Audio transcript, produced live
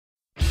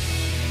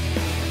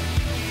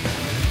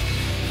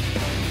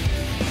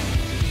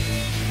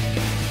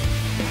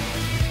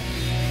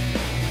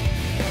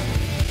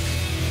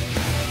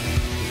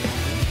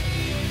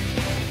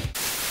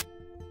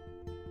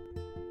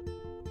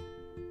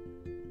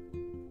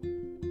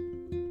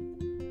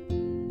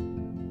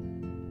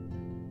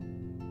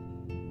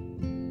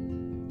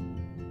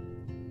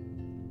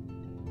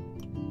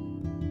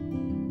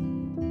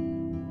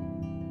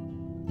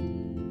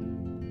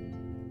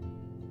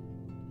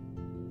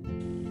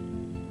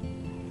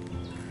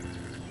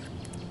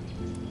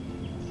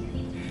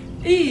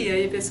E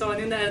aí pessoal,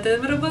 Nina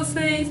para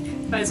vocês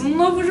mais um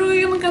novo jogo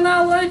aqui no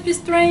canal Life is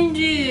Strange.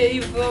 E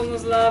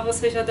vamos lá,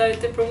 você já deve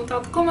ter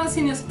perguntado como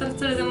assim você está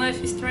trazendo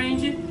Life is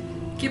Strange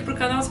aqui pro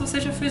canal se você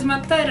já fez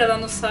matéria lá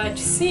no site.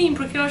 Sim,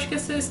 porque eu acho que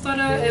essa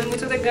história é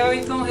muito legal,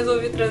 então eu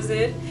resolvi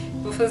trazer.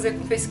 Vou fazer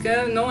com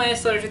facecam, não é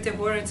história de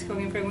terror, antes que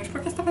alguém pergunte por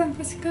que você está fazendo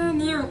facecam?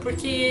 Não,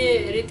 porque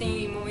ele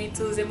tem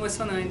momentos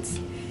emocionantes.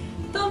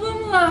 Então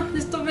vamos lá,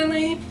 estou vendo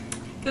aí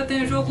que eu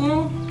tenho jogo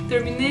 1,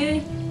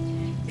 terminei.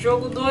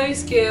 Jogo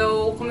 2, que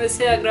eu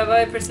comecei a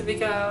gravar e percebi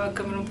que a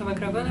câmera não estava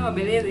gravando, é uma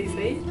beleza isso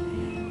aí,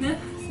 né?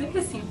 Sempre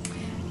assim.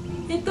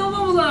 Então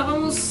vamos lá,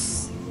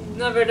 vamos...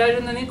 Na verdade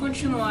não é nem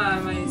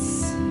continuar,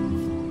 mas...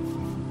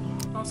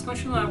 Vamos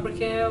continuar,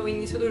 porque é o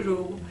início do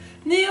jogo.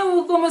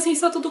 Nil, como assim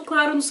está tudo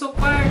claro no seu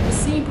quarto?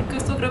 Sim, porque eu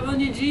estou gravando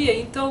de dia,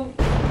 então...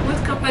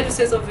 Muito capaz de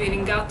vocês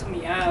ouvirem gato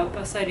miar,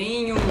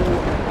 passarinho...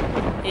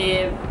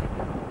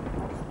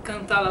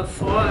 cantar lá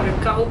fora,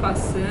 carro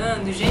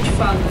passando, gente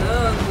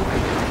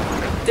falando...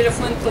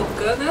 telefone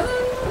tocando,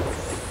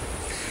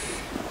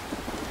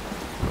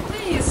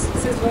 é isso que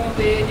vocês vão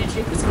ver de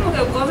dia. Por isso que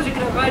eu gosto de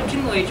gravar de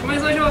noite,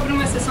 mas hoje eu abri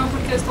uma sessão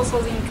porque eu estou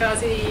sozinho em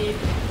casa e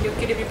eu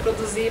queria me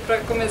produzir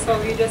para começar o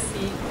vídeo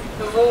assim.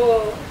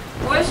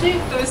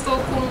 Hoje eu estou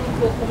com um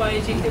pouco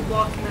mais de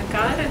reboque na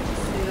cara,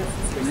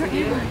 se vocês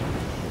perceberam,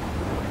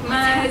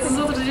 mas nos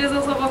outros dias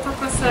eu só vou estar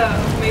com essa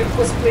meio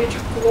cosplay de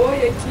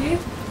Chloe aqui.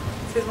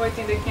 Vocês vão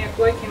entender quem é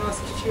Chloe, quem não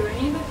assistiu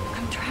ainda.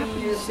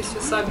 Quem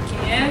assistiu sabe quem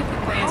é,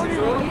 quem conhece o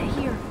jogo.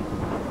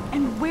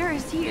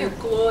 Tem o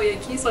Chloe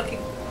aqui, só que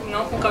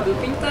não com o cabelo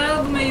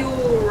pintado, meio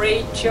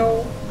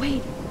Rachel.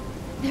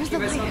 Que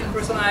vai ser um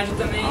personagem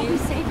também.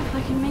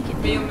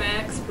 Meio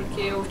Max,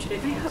 porque eu tirei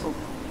foto.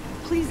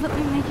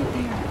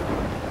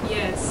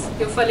 Yes.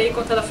 Eu falei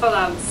enquanto ela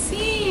falava.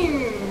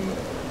 Sim!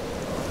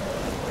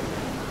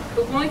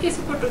 O bom é que esse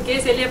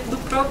português ele é do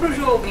próprio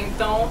jogo,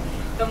 então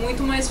é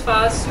muito mais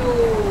fácil.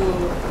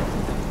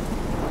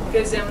 Por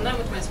exemplo, não é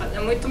muito mais fácil,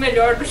 é muito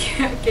melhor do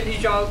que aqueles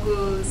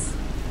jogos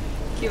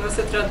que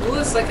você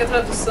traduz, só que a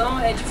tradução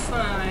é de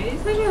fã. E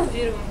vocês já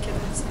viram que a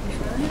tradução é de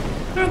fã, né?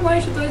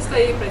 Normalmente então está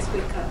aí pra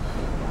explicar.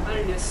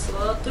 Olha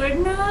só,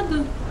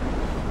 tornado!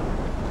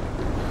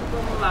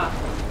 Vamos lá.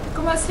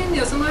 Como assim,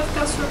 Nil? Você não vai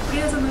ficar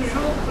surpresa no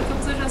jogo porque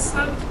você já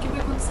sabe o que vai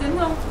acontecer?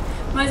 Não.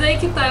 Mas aí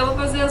que tá, eu vou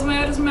fazer as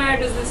maiores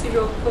merdas desse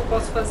jogo que eu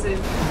posso fazer.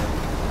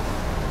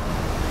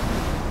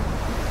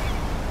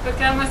 Eu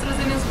quero mais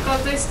trazer mesmo por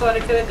causa da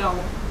história, que é legal.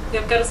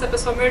 Eu quero ser a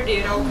pessoa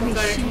merdeira, ao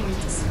contrário de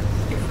muitos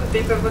que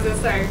tentam fazer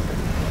certo.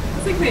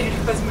 Eu sei que tem gente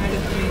que faz merda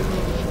também no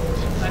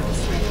Life is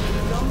Strange,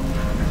 então...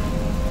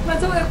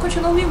 Mas eu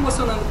continuo me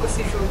emocionando com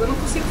esse jogo. Eu não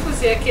consigo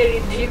fazer aquele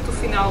dito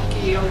final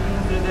que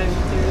alguns já devem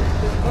ter.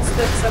 Eu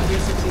considero saber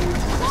se tem.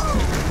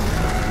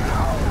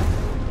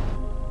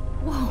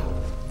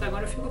 Tá,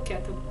 agora eu fico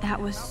quieta.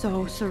 That was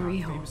so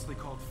surreal. Famously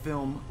called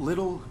film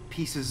Little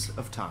Pieces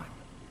of Time.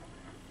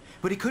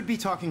 But he could be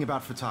talking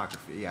about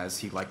photography, as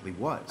he likely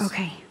was.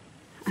 Okay,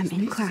 I'm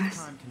in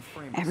class.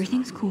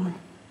 Everything's cool.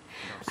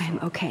 I am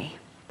okay.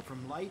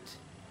 From light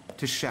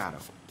to shadow.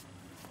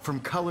 From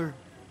color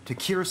to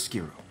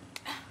chiaroscuro.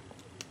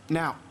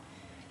 Now,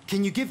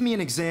 can you give me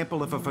an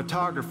example of a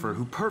photographer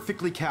who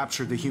perfectly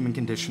captured the human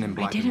condition in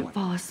black and I didn't white?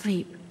 fall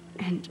asleep,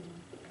 and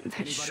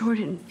that sure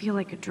didn't feel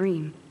like a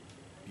dream.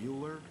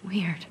 Bueller?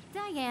 Weird.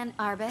 Diane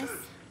Arbus.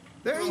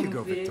 There you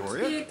go, Vamos ver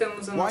Victoria. aqui,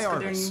 temos o Why nosso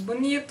Arbus? caderninho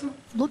bonito.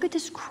 Look at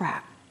this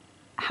crap.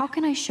 How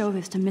can I show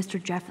this to Mr.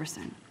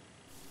 Jefferson?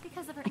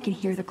 Because of her I can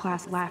hear the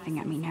class laughing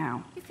at me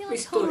now. You feel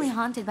like totally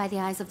haunted by the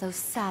eyes of those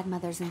sad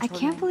mothers and I children.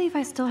 can't believe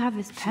I still have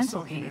this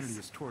pencil saw humanity case.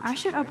 as torture, I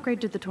should right?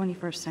 upgrade to the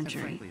 21st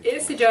century.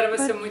 Esse diário vai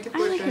ser But muito I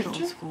like it old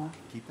importante. school.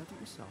 Keep that to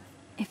yourself.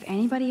 If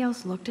anybody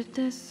else looked at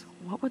this,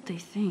 what would they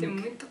Tem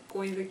think? muita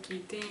coisa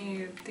aqui.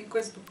 Tem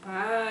coisa do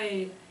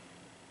pai,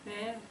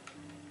 né?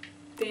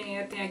 Tem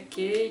a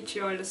Kate,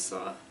 olha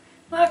só.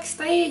 Max,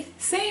 tá aí?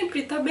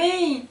 Sempre, tá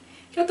bem?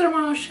 Quer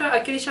tomar um chá?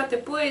 Aquele chá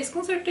depois?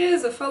 Com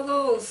certeza,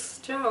 falou,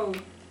 tchau.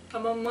 A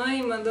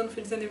mamãe mandando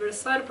feliz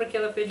aniversário porque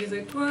ela fez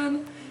 18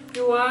 anos. E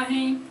o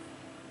Arren,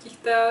 que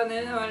tá,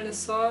 né, olha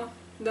só.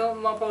 Dá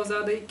uma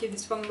pausada aí que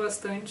eles falam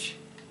bastante.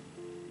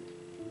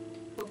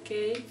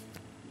 Ok.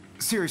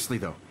 Seriously,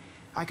 though,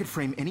 I could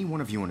frame any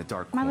one of you in a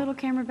dark My corner. little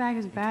camera bag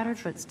is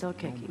battered, but still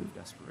Moment kicking. of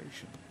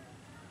desperation.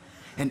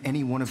 And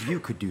any one of you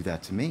could do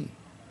that to me.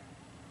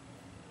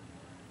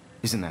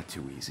 Isn't that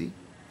too easy?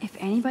 If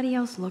anybody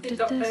else looked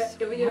Então, at this,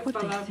 eu ia what would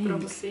falar they pra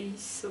think? vocês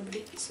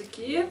sobre isso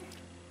aqui.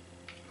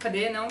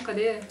 Cadê? Não,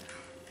 cadê?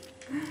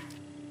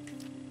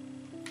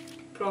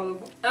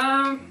 Prólogo.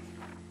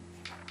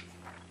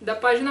 Da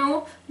página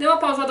 1, dê uma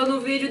pausada no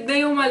vídeo,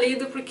 dê uma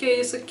lida, porque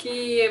isso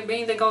aqui é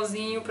bem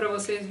legalzinho pra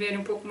vocês verem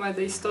um pouco mais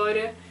da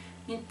história.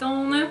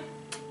 Então, né,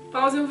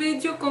 pausem o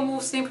vídeo, como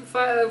sempre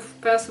eu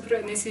peço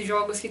nesses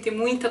jogos que tem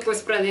muita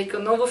coisa pra ler, que eu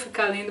não vou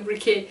ficar lendo,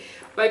 porque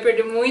vai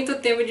perder muito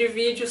tempo de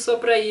vídeo só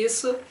pra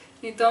isso.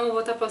 Então eu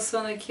vou estar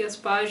passando aqui as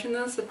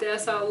páginas, até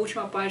essa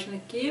última página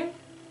aqui.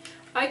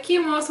 Aqui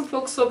mostra um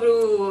pouco sobre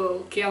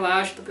o que ela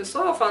acha do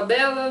pessoal, fala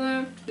dela,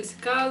 né, desse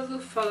caso,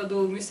 fala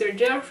do Mr.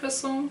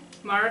 Jefferson,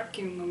 Mark,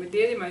 o nome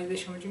dele, mas eles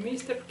chamam de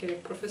Mr. porque ele é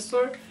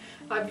professor,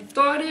 a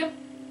Vitória,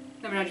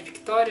 na verdade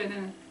Victoria,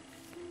 né,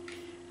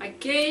 a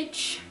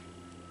Kate,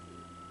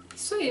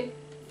 isso aí,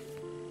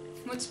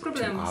 muitos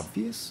problemas.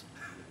 Obvious?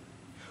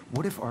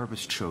 What if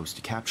Arbus chose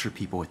to capture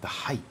people at the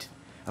height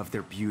of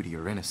their beauty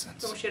or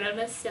innocence? Vamos tirar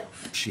da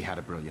selfie. She had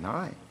a brilliant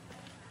eye,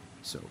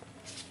 so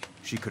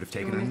she could have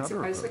taken another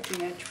Você faz isso approach.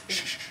 aqui, né, tipo...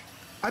 Shh.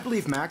 I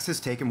believe Max has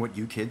taken what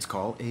you kids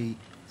call a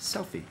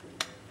selfie.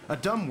 A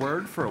dumb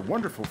word for a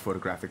wonderful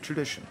photographic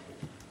tradition.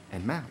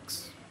 And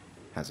Max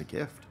has a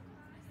gift.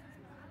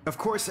 Of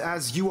course,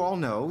 as you all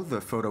know, the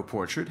photo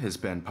portrait has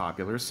been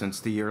popular since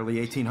the early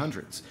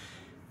 1800s.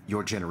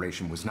 Your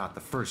generation was not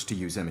the first to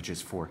use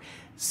images for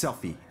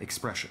selfie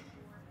expression.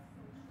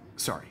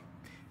 Sorry,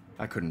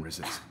 I couldn't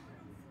resist.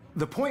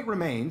 The point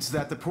remains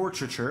that the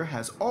portraiture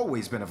has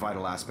always been a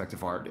vital aspect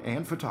of art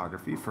and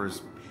photography for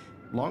as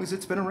long as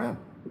it's been around.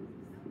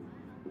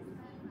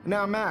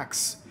 Now,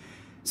 Max,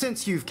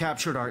 since you've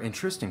captured our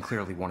interest and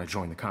clearly want to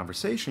join the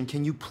conversation,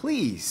 can you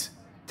please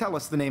tell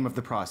us the name of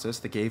the process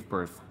that gave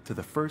birth to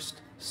the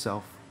first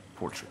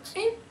self-portraits?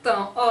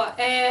 Então, ó,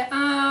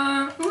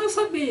 não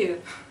sabia.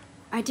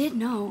 I did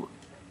know,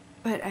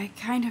 but I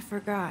kind of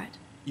forgot.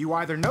 You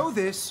either know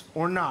this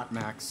or not,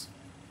 Max.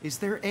 Is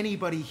there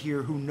anybody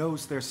here who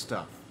knows their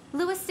stuff?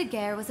 Louis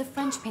Daguerre was a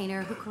French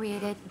painter who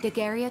created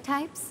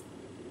daguerreotypes,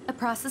 a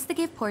process that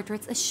gave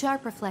portraits a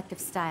sharp reflective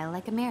style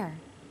like a mirror.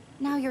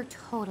 Now you're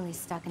totally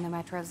stuck in the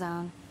retro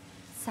zone.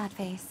 Sad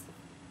face.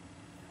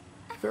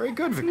 Very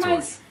good, Victoria.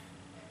 Mas,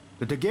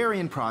 The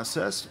Daguerrean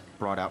process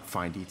brought out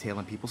fine detail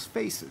in people's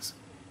faces,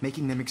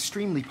 making them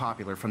extremely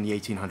popular from the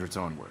 1800s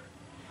onward.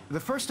 The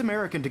first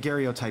American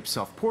daguerreotype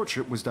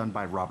self-portrait was done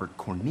by Robert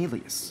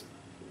Cornelius.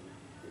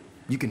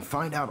 You can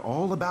find out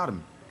all about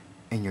him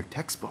in your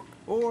textbook,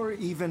 or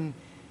even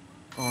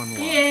online.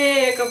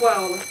 e acabou a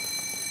aula.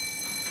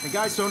 And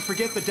guys, don't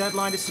forget the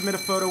deadline to submit a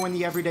photo in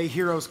the Everyday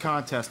Heroes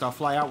contest. I'll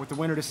fly out with the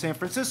winner to San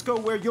Francisco,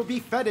 where you'll be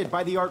feted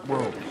by the art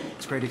world.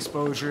 It's great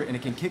exposure, and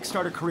it can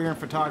kickstart a career in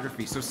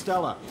photography. So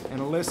Stella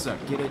and Alyssa,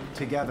 get it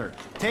together.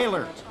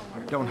 Taylor,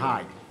 don't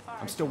hide.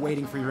 I'm still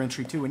waiting for your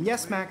entry too. And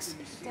yes, Max,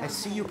 I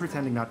see you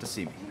pretending not to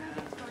see me.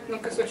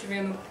 Nunca estou te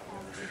vendo.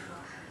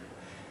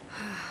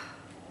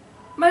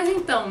 Mas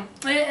então,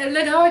 é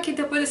legal que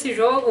depois desse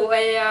jogo,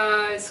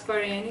 a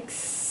Square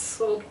Enix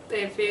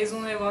fez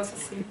negócio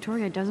assim.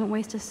 Victoria doesn't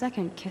waste a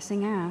second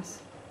kissing ass.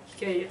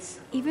 Que é isso?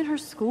 Even her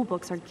school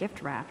books are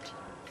gift wrapped.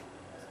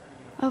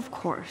 Of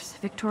course,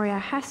 Victoria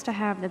has to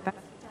have the best.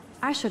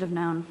 I should have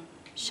known.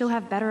 She'll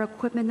have better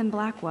equipment than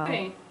Blackwell.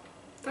 Bem,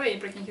 tá aí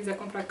pra quem quiser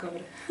comprar a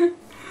câmera.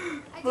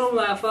 Vamos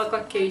lá, falar com a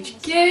Kate.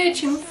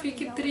 Kate, não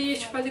fique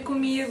triste, fale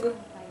comigo.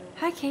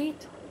 Hi,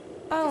 Kate.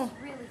 Oh,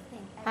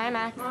 hi,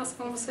 Max. Nossa,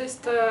 como você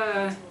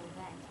está...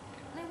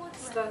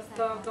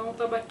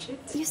 Tá batida.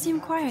 You seem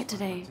quiet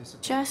today.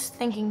 Just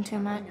thinking too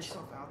much.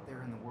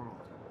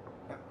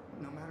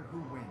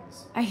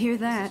 I hear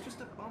that.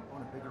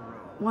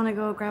 Wanna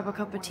go grab a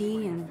cup of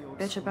tea and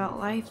bitch about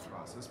life?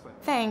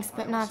 Thanks,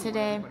 but not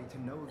today.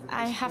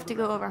 I have to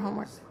go over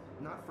homework.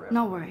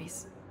 No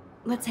worries.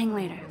 Let's hang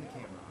later.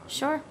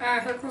 Sure.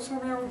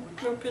 Recusou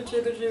meu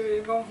pedido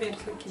de... Vamos ver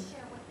isso aqui.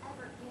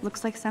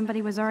 Looks like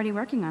somebody was already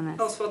working on Olha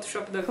this. os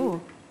Photoshop da vida.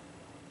 Cool.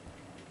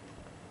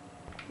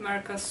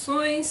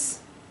 Marcações.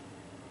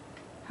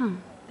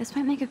 This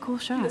might make a cool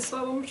shot.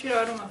 Pessoal, vamos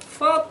tirar uma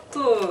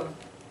foto.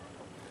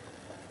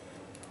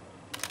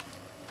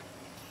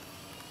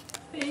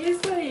 É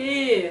isso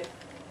aí.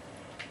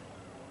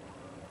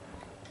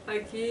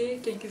 Aqui,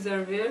 quem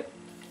quiser ver.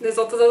 Das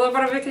outras dá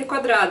para ver aquele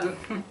quadrado.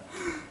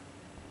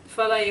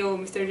 Fala aí, ô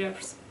Mr.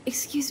 Jefferson.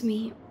 Excuse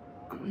me,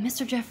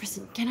 Mr.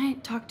 Jefferson, can I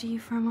talk to you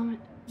for a moment?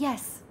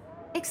 Yes.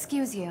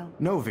 Excuse you.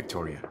 No,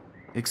 Victoria.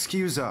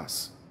 Excuse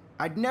us.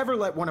 I'd never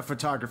let one of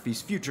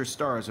photography's future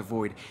stars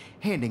avoid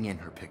handing in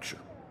her picture.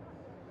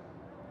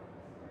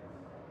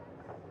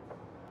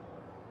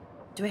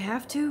 Do I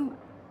have to?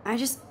 I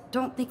just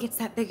don't think it's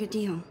that big a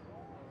deal.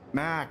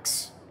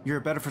 Max, you're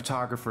a better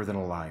photographer than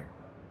a liar.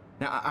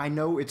 Now, I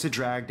know it's a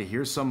drag to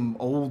hear some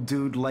old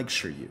dude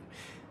lecture you,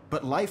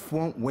 but life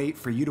won't wait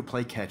for you to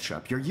play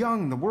catch-up. You're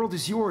young, the world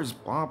is yours,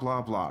 blah,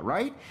 blah, blah,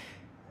 right?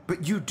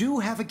 But you do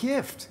have a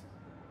gift.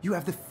 You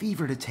have the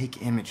fever to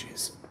take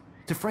images,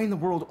 to frame the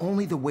world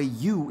only the way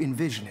you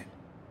envision it.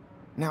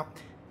 Now,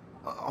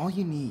 all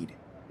you need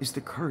is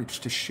the courage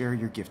to share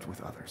your gift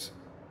with others.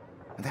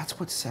 And that's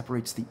what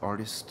separates the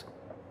artist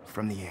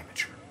from the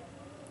amateur.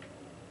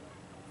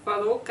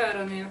 Falou o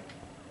cara, né?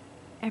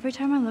 Every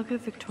time I look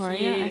at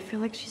Victoria, I feel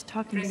like she's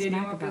talking Prenderia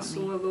smack uma about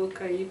pessoa me.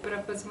 louca aí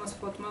pra fazer umas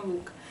fotos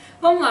malucas.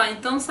 Vamos lá,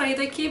 então sair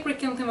daqui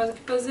porque não tem mais o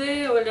que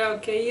fazer, olhar o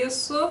que é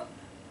isso.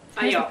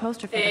 Aí, Here's ó. the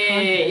poster for the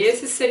contest.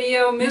 Esse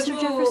seria o mesmo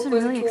Mr. Jefferson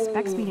coisa really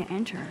expects me que to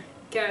enter.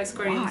 a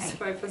Square Enix Why?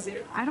 vai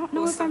fazer. I don't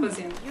know Ou if está I'm-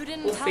 fazendo. You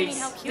didn't Ou tell me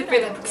fez. how cute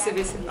Depende I do look que você vê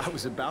yet. esse vídeo. I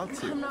was about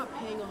to. I'm not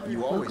paying on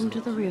You always Welcome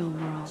to the real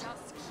world.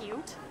 That's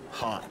cute.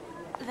 hot.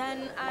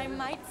 Then I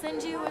might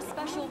send you a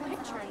special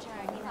picture.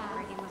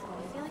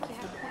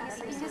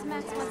 Because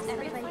Max wants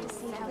everybody to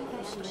see how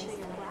good she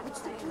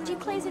is. She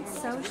plays it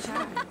so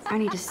sharp. I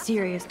need a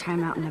serious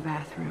timeout in the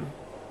bathroom.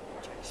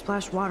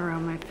 Splash water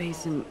on my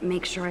face and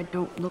make sure I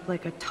don't look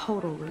like a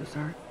total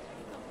loser.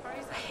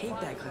 I hate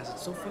that class,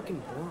 it's so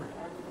fucking boring.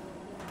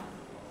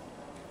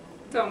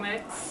 Então,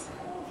 Max.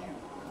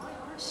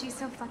 She's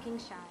so fucking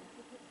shy.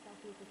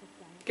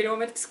 Aquele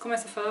momento que você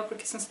começa a falar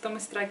porque senão você toma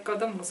strike por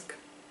causa da música.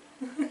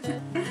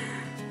 Ai,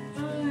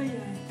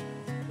 ai.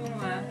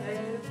 Vamos lá.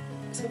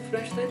 Seu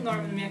front tá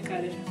enorme na minha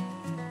cara já.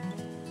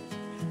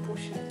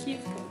 Puxa aqui,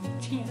 fica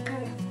bonitinha a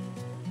cara.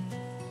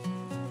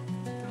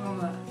 Então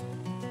vamos lá.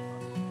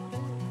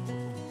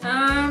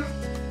 Ah,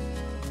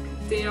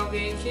 tem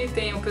alguém aqui,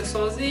 tem um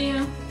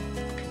pessoalzinho.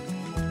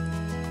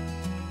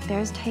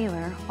 There's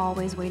Taylor,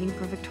 always waiting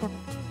for Victoria.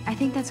 I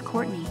think that's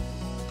Courtney.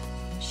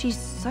 She's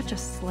such a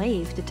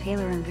slave to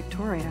Taylor and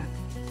Victoria.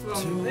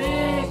 Vamos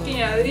ver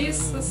quem é a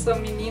Alissa, essa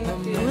menina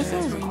que Alyssa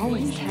is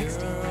always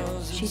texting.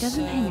 She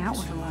doesn't hang out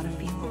with a lot of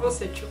people.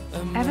 Você, tio.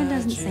 Evan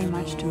doesn't say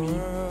much to me,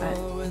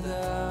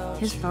 but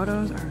his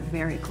photos are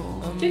very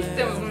cool. O que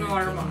temos no meu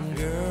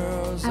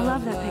armário? I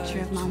love that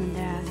picture of Mom and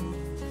Dad.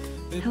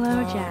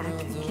 Hello, Jack.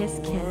 Kiss,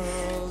 kiss.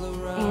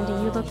 Andy,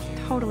 you look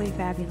totally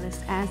fabulous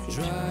as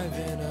usual.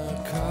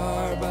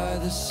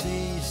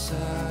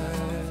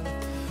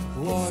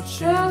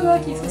 Stella,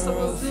 o que você está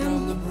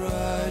fazendo?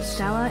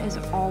 Stella is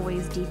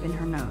always deep in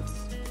her notes.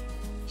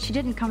 She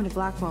didn't come to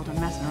Blackwell to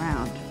mess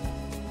around.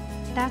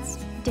 That's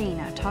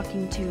Dana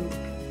talking to...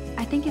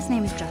 I think his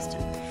name is Justin.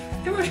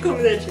 Eu acho que o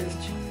nome dele é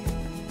Justin.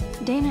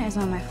 Dana is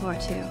on my floor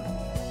too.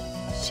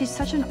 She's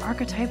such an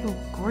archetypal,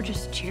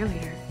 gorgeous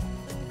cheerleader.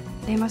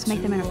 They must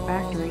make them in a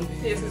factory.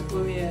 Esses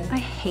bully é. I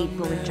hate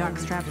bully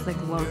jockstraps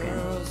like Logan.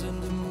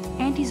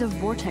 And he's a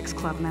Vortex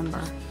Club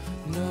member.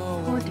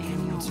 Poor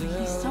Daniel,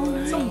 he's so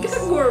nice. Só porque tá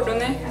gordo,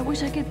 né? I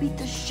wish I could beat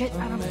the shit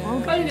out of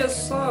Logan. Olha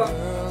só.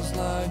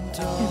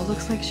 It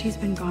looks like she's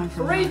been gone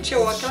for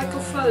Rachel, aquela que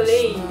eu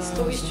falei.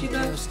 Estou vestida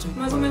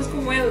mais ou menos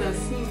como ela,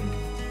 assim.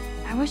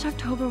 I wish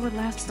October would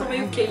last Estou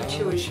meio forever.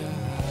 Kate hoje.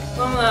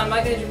 Vamos lá,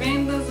 máquina de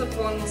vendas, a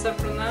plano não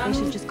serve pra nada. They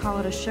should just call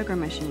it a sugar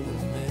machine.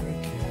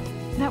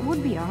 That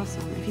would be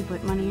awesome if you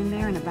put money in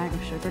there and a bag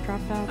of sugar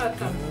dropped out. Ah,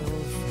 tá.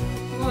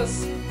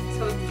 Nossa,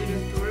 sala do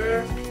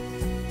diretor.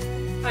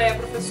 Ah, é a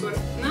professora.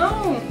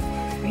 Não!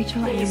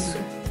 Rachel Que isso?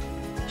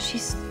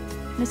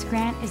 Amber. Miss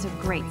Grant is a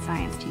great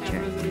science É a teacher.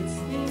 professora de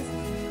ciência.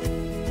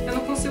 Eu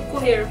não consigo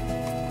correr.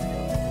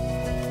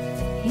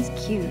 He's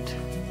cute.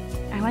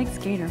 I like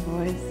skater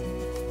boys.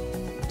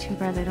 Too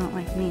bad they don't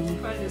like me.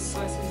 Olha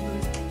só esses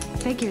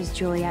dois. Figures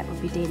Juliet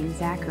would be dating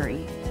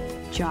Zachary.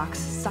 Jocks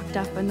sucked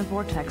up in the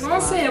Vortex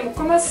Nossa, Club. Emo,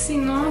 como assim?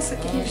 Nossa,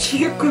 que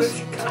ridículo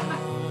esse cara.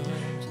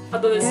 There's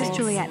Adolescentes.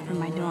 Juliet from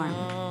my dorm.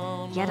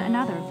 Yet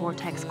another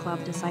Vortex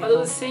Club disciple.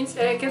 Adolescentes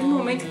é aquele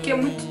momento que é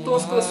muito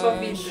tosco da sua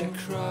vida.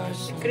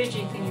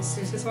 Acreditem nisso.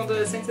 Se vocês são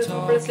adolescentes, vocês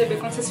vão perceber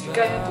quando vocês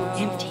ficarem adultos.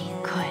 Empty.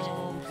 Good.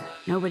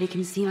 Nobody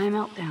can see my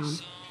meltdown.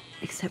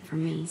 Except for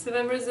me. Você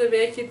vai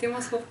perceber que tem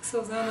umas roupas que você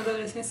usa na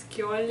adolescência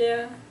que,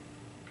 olha...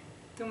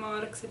 Tem uma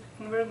hora que você fica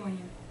com vergonha.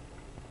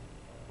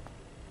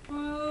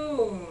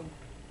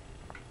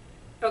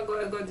 Eu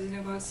gosto desse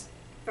negócio.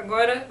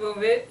 Agora, vamos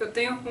ver. Eu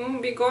tenho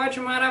um bigode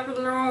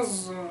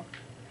maravilhoso.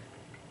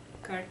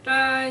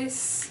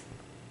 Cartaz.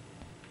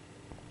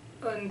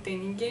 Não tem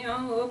ninguém.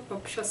 Opa,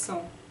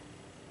 puxação.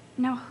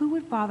 Now, who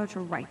would bother to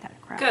write that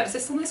crap? Cara,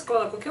 vocês estão na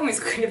escola. Qualquer um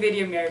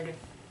escreveria merda.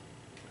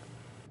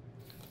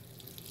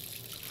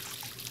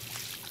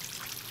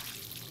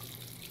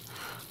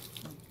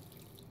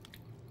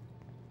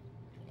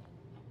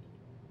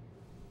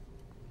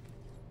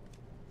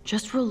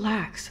 Just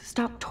relax.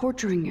 Stop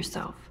torturing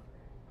yourself.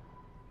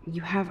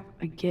 You have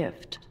a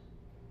gift.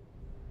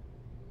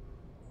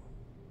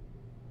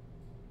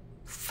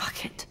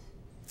 Fuck it.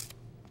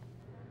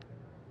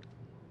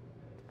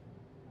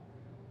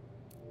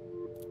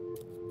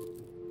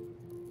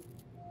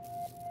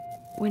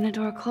 When a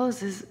door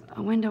closes,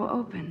 a window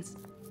opens.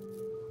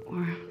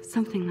 Or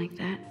something like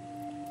that.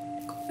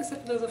 Começa a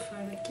filosofar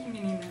aqui,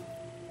 menina.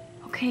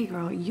 Okay,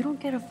 girl, you don't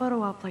get a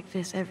photo op like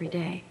this every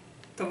day.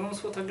 Então vamos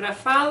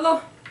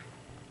fotografá-lo.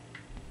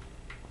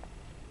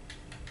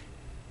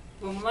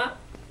 Vamos lá,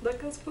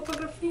 daquelas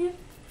fotografias.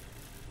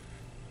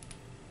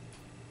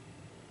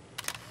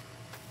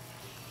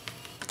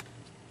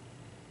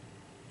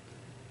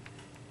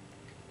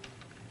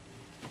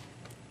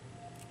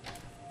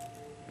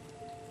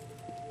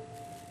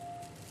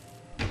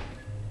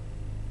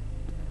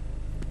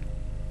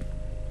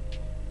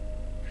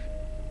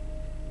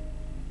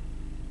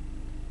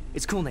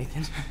 It's cool,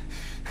 Nathan.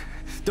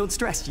 Don't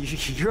stress.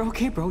 You're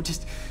okay, bro.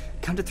 Just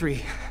count to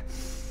 3.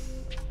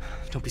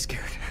 Don't be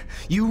scared.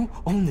 You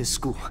own this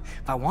school.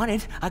 If I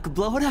wanted, I could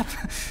blow it up.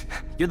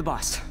 You're the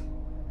boss.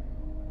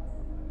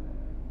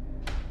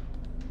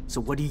 So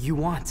what do you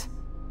want?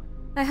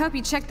 I hope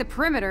you checked the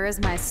perimeter, as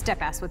my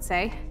step-ass would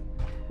say.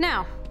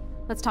 Now,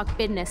 let's talk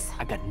business.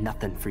 I got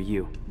nothing for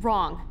you.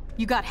 Wrong.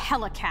 You got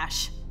hella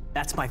cash.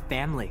 That's my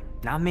family.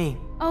 Not me.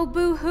 Oh,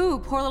 boo-hoo,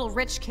 poor little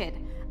rich kid.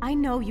 I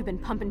know you've been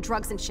pumping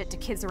drugs and shit to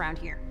kids around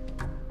here.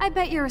 I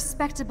bet your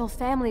respectable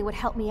family would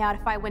help me out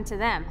if I went to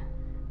them.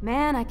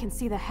 Man, I can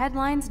see the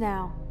headlines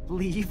now.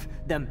 Leave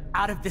them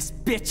out of this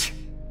bitch!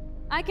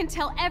 I can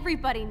tell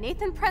everybody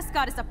Nathan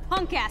Prescott is a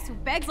punk ass who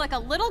begs like a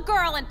little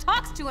girl and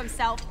talks to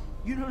himself.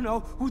 You don't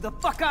know who the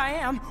fuck I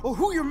am or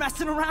who you're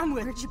messing around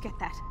with. Where'd you get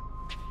that?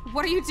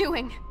 What are you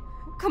doing?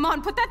 Come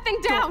on, put that thing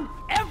down!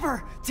 Don't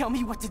ever tell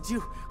me what to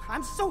do.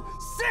 I'm so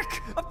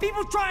sick of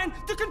people trying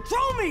to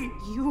control me!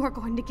 You are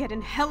going to get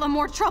in hella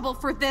more trouble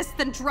for this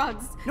than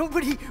drugs.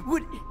 Nobody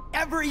would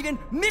ever even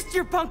miss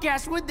your punk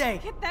ass, would they?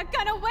 Get that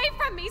gun away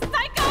from me,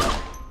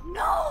 psycho!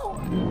 No!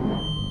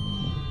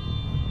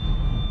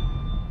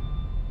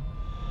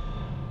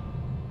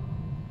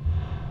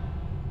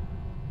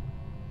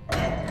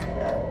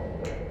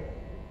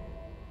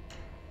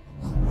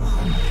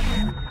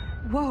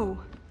 Whoa.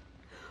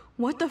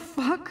 What the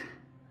fuck?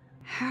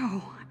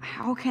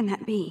 How can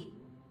that be?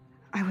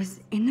 I was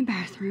in the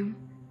bathroom.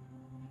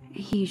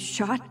 He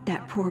shot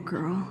that poor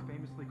girl.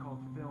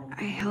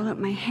 I held up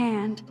my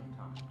hand.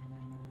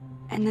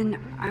 And then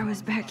I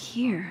was back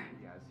here.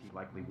 As he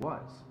likely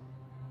was.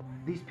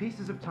 These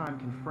pieces of time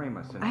can frame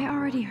us in I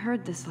already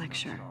heard this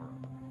lecture.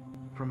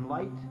 from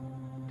light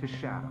to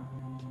shadow,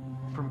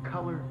 from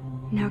color.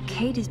 Now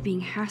Kate is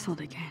being hassled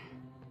again.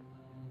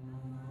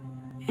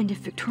 And if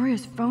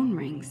Victoria's phone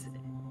rings,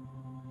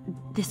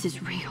 this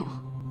is real.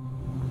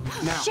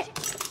 Now, Shit!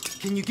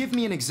 can you give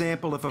me an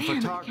example of a Man, I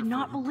photographer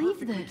cannot who believe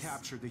perfectly this.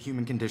 captured the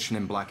human condition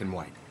in black and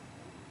white?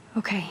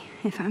 Okay,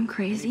 if I'm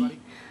crazy,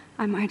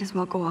 I might as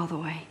well go all the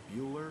way.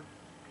 Bueller?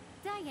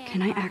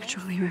 Can I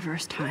actually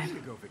reverse There time?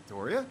 you go,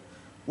 Victoria.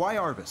 Why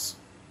Arbus?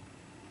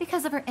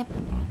 Because of her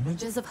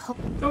images of hope.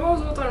 Então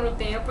vamos voltar no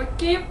tempo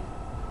aqui.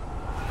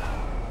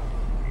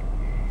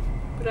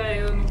 Pra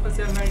eu não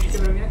fazer a merda de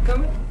quebrar minha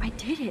câmera. I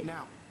did it.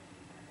 Now,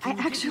 I can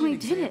you actually give me an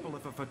did it. example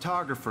of a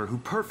photographer who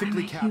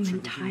perfectly I'm a captured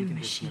human the time human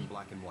condition in machine.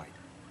 black and white?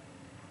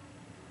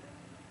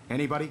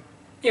 Anybody?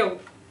 Eu.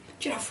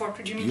 Tirar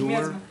foto de mim Bueller?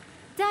 mesma.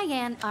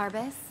 Diane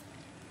Arbus.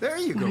 There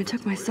you go. When I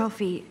took my Victoria.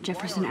 selfie,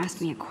 Jefferson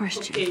asked me a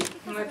question. Ok,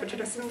 não é pra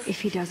tirar selfie.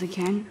 If he does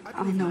again,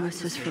 I'll know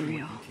this is for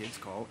real. What kids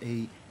call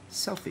a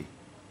selfie.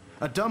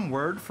 A dumb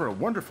word for a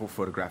wonderful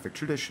photographic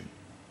tradition.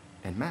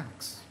 And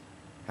Max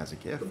has a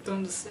gift.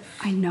 Botão do céu.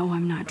 I know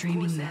I'm not Of dreaming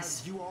course,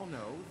 this. as you all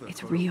know, the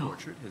It's photo real.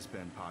 portrait has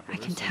been popular I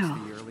can since tell.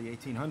 the early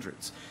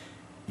 1800s.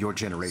 Your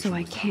generation So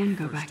I was the can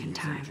go first back to in use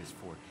time. images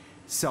for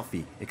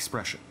selfie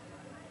expression.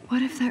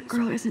 What if that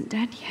girl isn't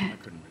dead I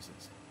yet? couldn't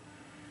resist.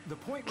 The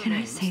point Can I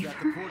remains save that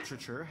her? the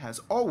portraiture has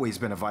always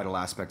been a vital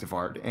aspect of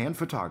art and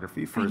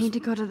photography for I as need to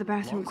go to the long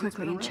bathroom as it's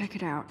quickly been and check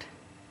it out.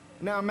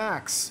 Now,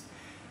 Max,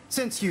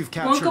 since you've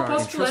Como captured que eu our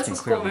posso pular interest in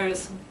essas Criador,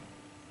 conversas?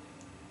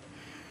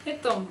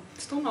 Então,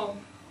 estou mal.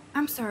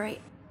 I'm sorry.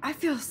 I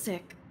feel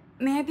sick.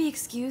 May I be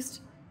excused?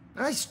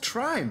 nice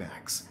try,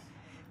 Max.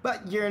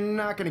 But you're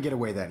not going to get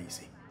away that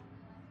easy.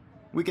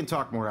 We can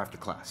talk more after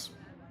class.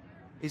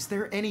 Is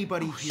there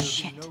anybody Oh, here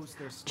shit. who knows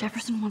their stuff?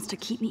 Jefferson wants to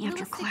keep me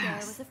after Louis Daguerre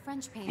class. was a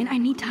French painter And I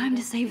need who time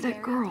to created save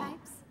that girl.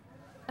 daguerreotypes,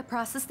 a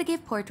process that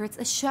gave portraits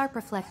a sharp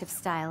reflective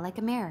style like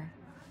a mirror.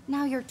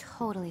 Now you're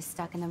totally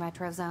stuck in the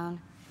retro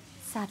zone.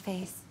 Sad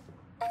face.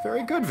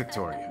 Very good,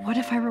 Victoria. What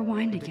if I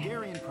rewind again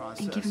Hungarian process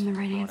and give him the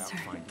right brought out answer?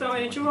 findings Então a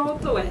gente of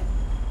volta, ué.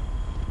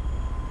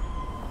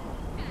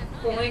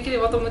 O ruim é que ele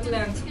volta muito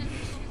lento.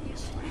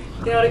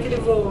 Tem hora que ele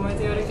voa, mas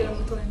tem hora que ele é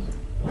muito lento.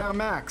 Now,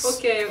 Max.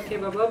 Ok,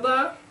 blá blá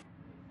blá.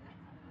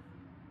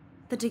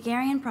 The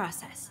Daguerrean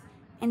process,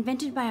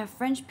 invented by a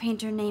French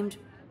painter named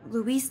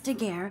Louis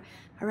Daguerre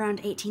around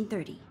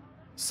 1830.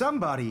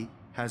 Somebody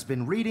has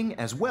been reading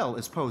as well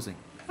as posing.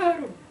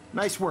 Claro.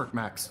 Nice work,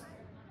 Max.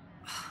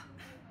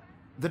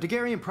 The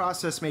Daguerrean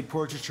process made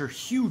portraiture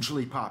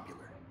hugely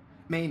popular,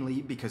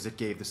 mainly because it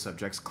gave the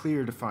subjects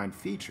clear, defined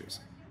features.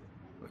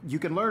 You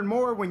can learn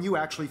more when you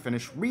actually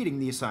finish reading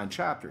the assigned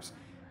chapters.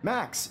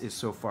 Max is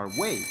so far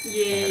way ahead of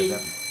Yay.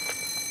 everyone.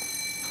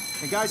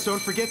 And guys,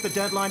 don't forget the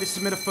deadline to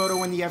submit a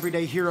photo in the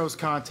Everyday Heroes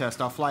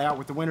contest. I'll fly out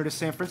with the winner to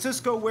San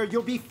Francisco, where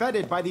you'll be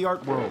feted by the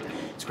art world.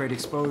 It's great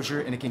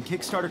exposure, and it can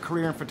kickstart a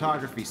career in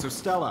photography. So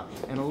Stella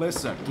and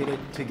Alyssa, get it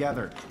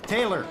together.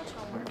 Taylor,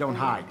 don't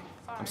hide.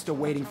 I'm still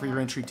waiting for your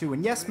entry too.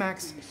 And yes,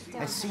 Max,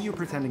 I see you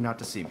pretending not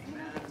to see me.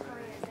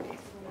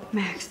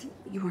 Max,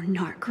 you are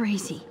not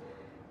crazy.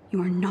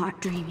 You are not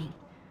dreaming.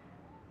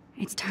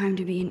 It's time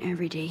to be an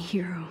everyday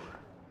hero.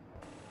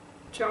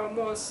 Tchau,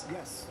 moço.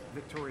 Yes,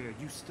 Victoria,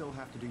 you still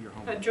have to do your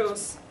homework.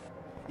 Adiós.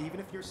 Even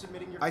if you're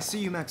submitting your... I see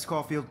you, Max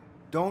Caulfield.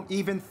 Don't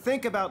even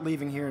think about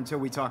leaving here until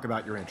we talk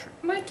about your entry.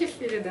 Mas que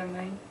filha da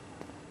mãe.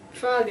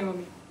 Fale,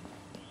 homem.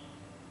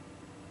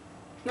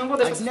 Não vou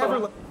deixar I've você never...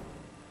 falar.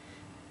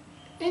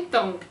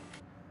 Então,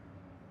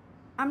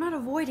 I'm not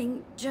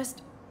avoiding,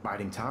 just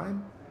Biding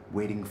time,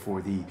 waiting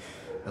for the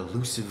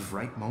elusive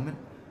right moment.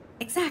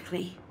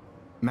 exactly.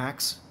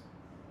 Max,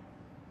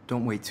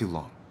 don't wait too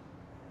long.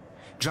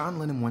 John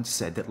Lennon once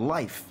said that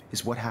life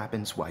is what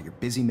happens while you're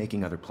busy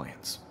making other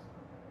plans.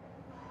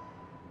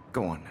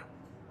 Go on now.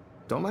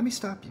 Don't let me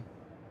stop you.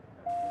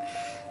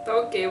 Tá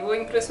ok, eu vou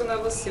impressionar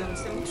você, não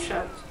ser muito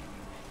chato.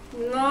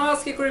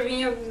 Nossa, que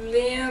curvinha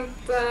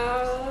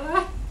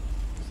lenta.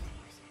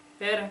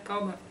 Pera,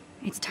 calma.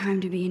 It's time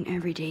to be an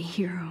everyday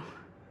hero.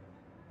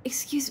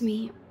 Excuse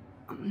me,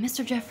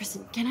 Mr.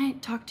 Jefferson, can I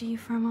talk to you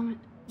for a moment?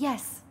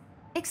 Yes.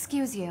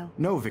 Excuse you.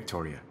 No,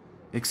 Victoria.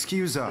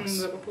 Excuse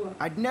us. Dá pra pular.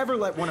 I'd never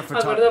let one of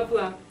Agora dá pra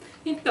pular.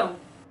 Então.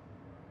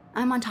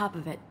 I'm on top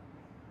of it.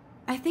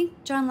 I think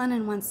John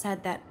Lennon once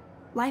said that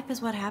life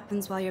is what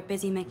happens while you're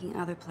busy making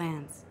other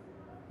plans.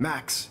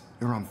 Max,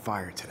 you're on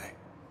fire today.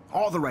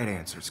 All the right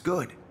answers.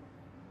 Good.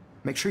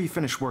 Make sure you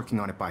finish working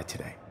on it by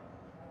today.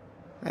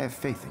 I have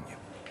faith in you.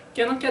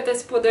 Quem não quer ter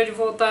esse poder de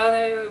voltar,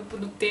 né,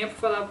 no tempo e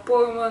falar,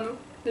 pô, mano,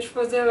 deixa eu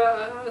fazer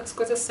as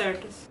coisas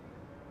certas.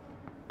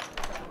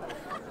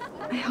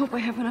 I hope I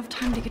have enough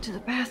time to get to the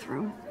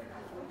bathroom.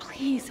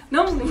 Please.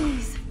 Não!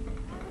 Please.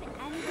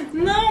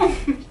 Não!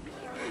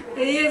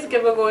 É isso que é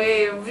pra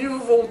correr. Eu vivo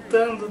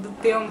voltando do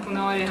tempo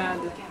na hora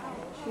errada.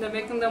 Ainda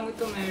bem que não dá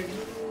muito merda.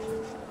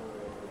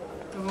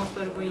 Então vamos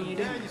para o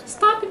banheiro.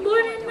 Stop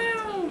doing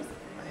now!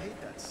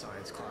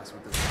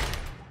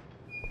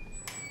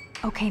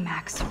 Okay,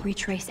 Max,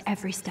 retrace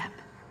every step.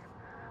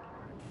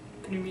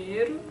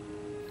 Primeiro.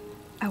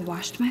 I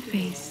washed my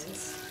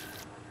face.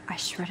 I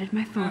shredded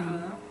my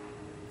photo.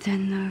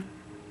 Then the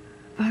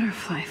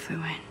butterfly flew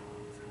in.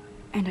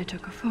 And I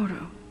took a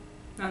photo.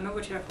 Ah, não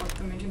vou tirar foto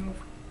também de novo.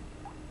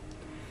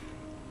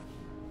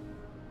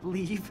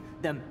 Leave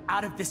them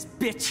out of this,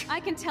 bitch! I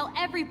can tell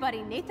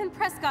everybody Nathan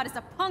Prescott is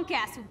a punk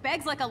ass who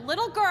begs like a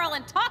little girl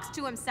and talks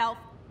to himself.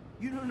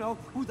 You don't know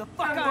who the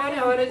fuck Agora I é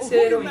am hora or de who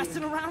ser you're heroína.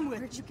 messing around with.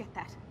 Where'd you get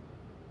that?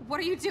 What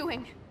are you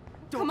doing?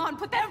 Don't Come on,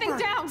 put that thing ever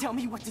down! Tell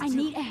me what to I do.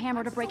 need a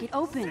hammer to break it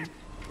open.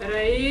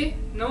 Peraí,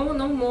 não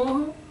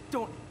morro.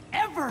 Don't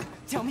ever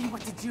tell me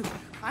what to do.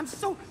 I'm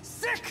so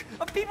sick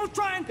of people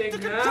trying to Pegar.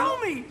 control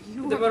me.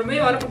 Demorou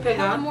meia hora pra Hell,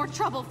 pegar. more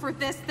trouble for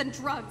this than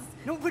drugs.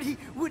 Nobody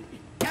would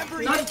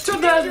ever Not even too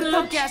think bad, your bitch.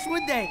 punk ass,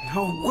 would they?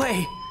 No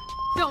way.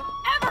 Don't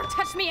ever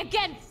touch me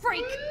again,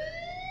 freak!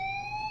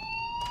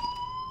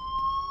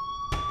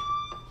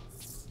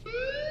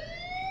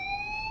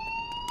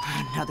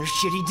 Another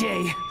shitty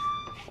day.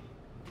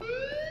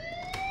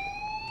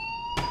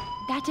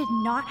 That did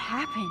not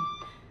happen.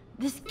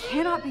 This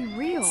cannot be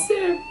real.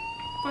 Sério,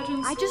 pode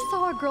não I ser. just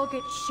saw a girl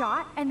get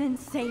shot and then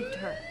saved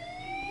her.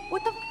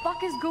 What the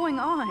fuck is going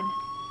on?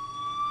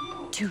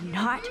 Do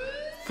not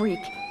freak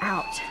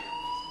out.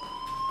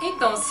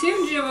 Então, se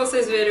um dia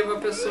vocês verem uma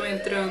pessoa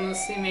entrando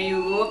assim meio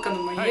louca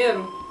no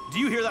banheiro, Do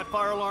you hear that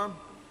fire alarm?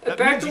 That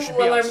aperta means you should o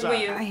be alarme do outside.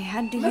 banheiro. I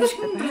had to Mas use acho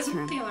que the no Brasil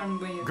não bathroom. tem alarme no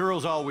banheiro.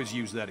 Girls always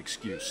use that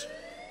excuse.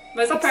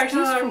 Mas aperta o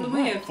alarme do for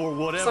banheiro. For Salve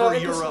whatever a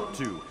you're pessoa. up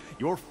to,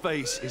 your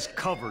face is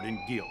covered in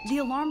guilt. The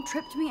alarm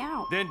tripped me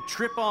out. Then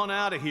trip on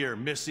out of here,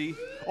 Missy.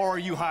 Or are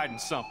you hiding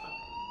something?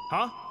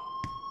 Huh?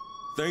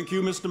 Thank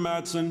you, Mr.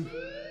 Madsen.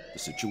 The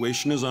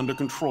situation is under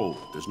control.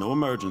 There's no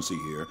emergency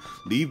here.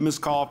 Leave Miss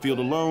Caulfield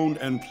alone,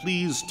 and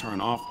please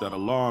turn off that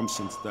alarm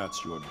since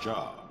that's your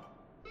job.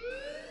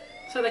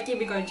 Sai daqui,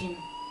 bigodinho.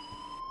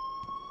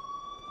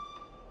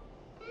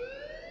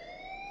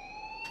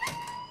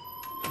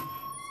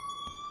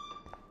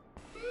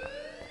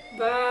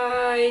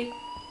 Bye.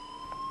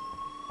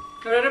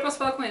 Agora eu posso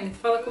falar com ele.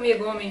 Fala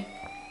comigo, homem.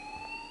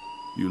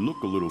 You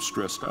look a little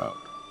stressed out.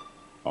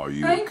 Are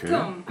you Ah, okay?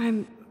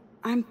 então.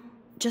 I'm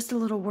just a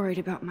little worried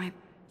about my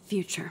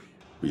future.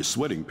 You're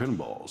sweating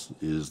pinballs.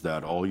 Is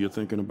that all you're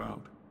thinking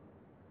about?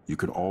 You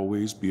can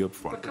always be Tá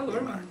upfront with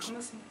calor, me, mano. Max. Como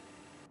assim?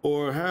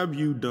 Or have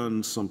you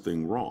done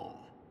something wrong?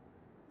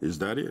 Is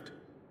that it?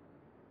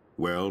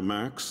 Well,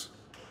 Max,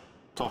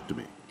 talk to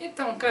me.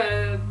 Então,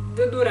 cara,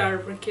 dedurar,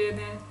 porque,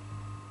 né?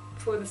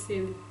 Foda-se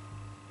ele.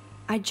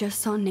 I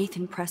just saw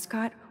Nathan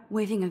Prescott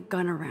waving a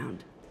gun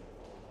around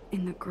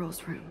in the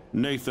girls' room.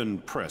 Nathan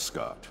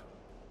Prescott.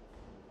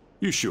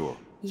 You sure?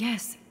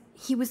 Yes,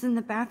 he was in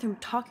the bathroom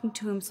talking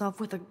to himself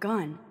with a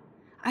gun.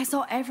 I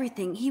saw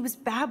everything. He was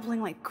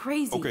babbling like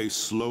crazy. Okay,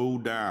 slow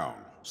down.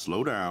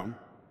 Slow down.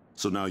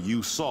 So now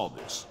you saw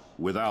this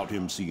without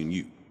him seeing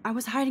you. I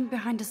was hiding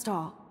behind a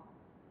stall.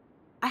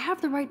 I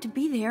have the right to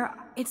be there.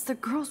 It's the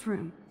girls'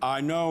 room.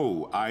 I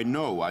know.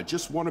 I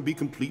just want to be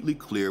completely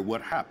clear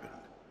what happened.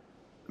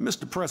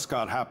 Mr.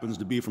 Prescott happens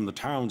to be from the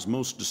town's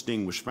most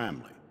distinguished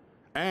family,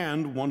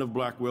 and one of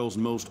Blackwell's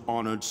most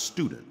honored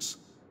students.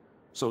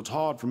 So it's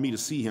hard for me to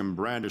see him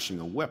brandishing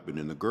a weapon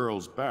in the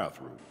girls'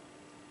 bathroom.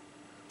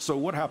 So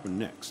what happened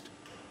next?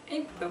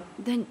 Então.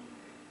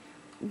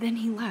 Then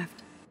he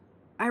left.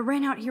 I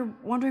ran out here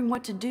wondering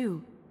what to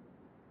do.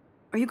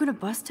 Are you gonna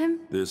bust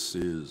him? This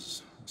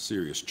is a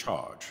serious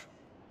charge.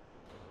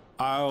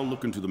 I'll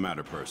look into the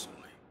matter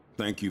personally.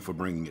 Thank you for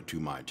bringing it to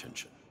my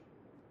attention.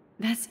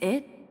 That's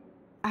it?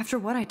 After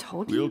what I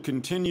told you? We'll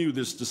continue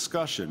this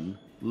discussion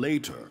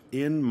later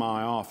in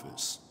my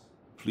office.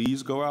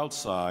 Please go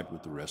outside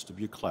with the rest of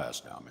your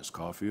class now, Miss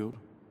Caulfield.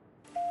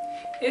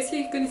 Esse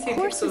ícone Of sempre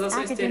course, pessoas this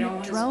ações terão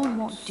academic drone resultados.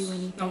 won't do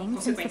Não,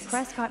 anything since the consequências.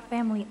 Prescott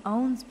family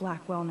owns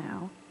Blackwell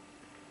now.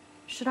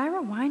 Should I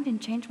rewind and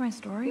change my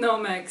story?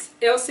 Não, Max,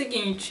 é o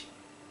seguinte.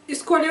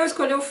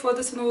 Escolheu,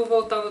 foda-se, não vou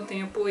voltar no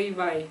tempo e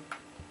vai.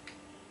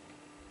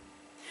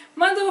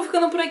 Mas eu vou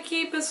ficando por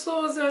aqui,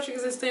 pessoas. Eu acho que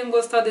vocês tenham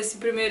gostado desse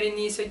primeiro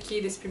início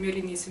aqui,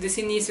 desse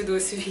início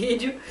desse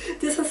vídeo,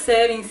 dessa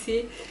série em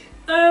si.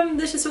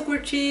 Deixa seu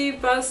curtir,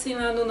 passem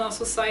lá no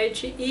nosso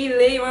site e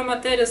leiam a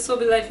matéria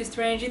sobre Life is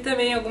Strange e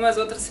também algumas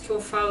outras que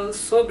eu falo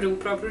sobre o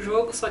próprio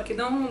jogo, só que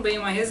não bem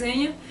uma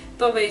resenha,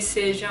 talvez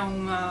seja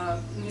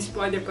um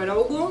spoiler para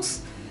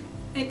alguns,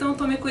 então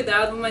tome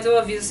cuidado, mas eu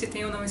aviso se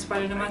tem ou não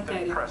spoiler na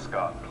matéria.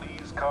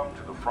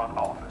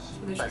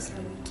 Deixa eu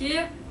sair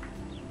aqui.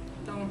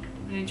 Então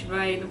a gente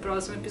vai no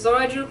próximo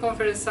episódio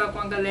conversar com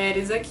a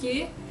galera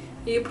aqui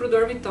e ir pro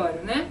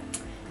dormitório, né?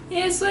 E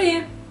é isso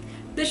aí.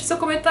 Deixe seu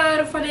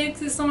comentário, falei o que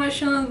vocês estão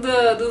achando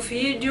do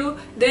vídeo,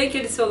 dê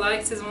aquele seu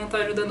like, vocês vão estar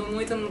ajudando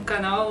muito no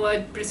canal,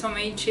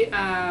 principalmente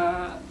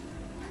a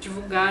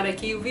divulgar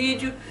aqui o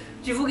vídeo.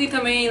 Divulguem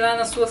também lá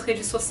nas suas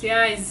redes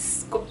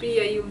sociais,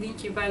 copia aí o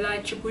link, vai lá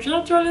e tipo,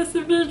 gente, olha esse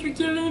vídeo,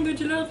 que lindo,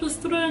 de Life is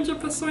Strange, a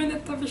pessoa ainda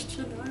tá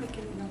vestida, olha que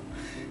legal.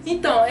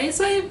 Então, é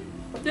isso aí,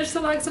 deixe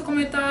seu like, seu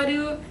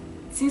comentário,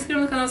 se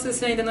inscreva no canal se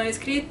você ainda não é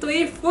inscrito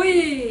e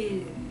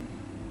fui!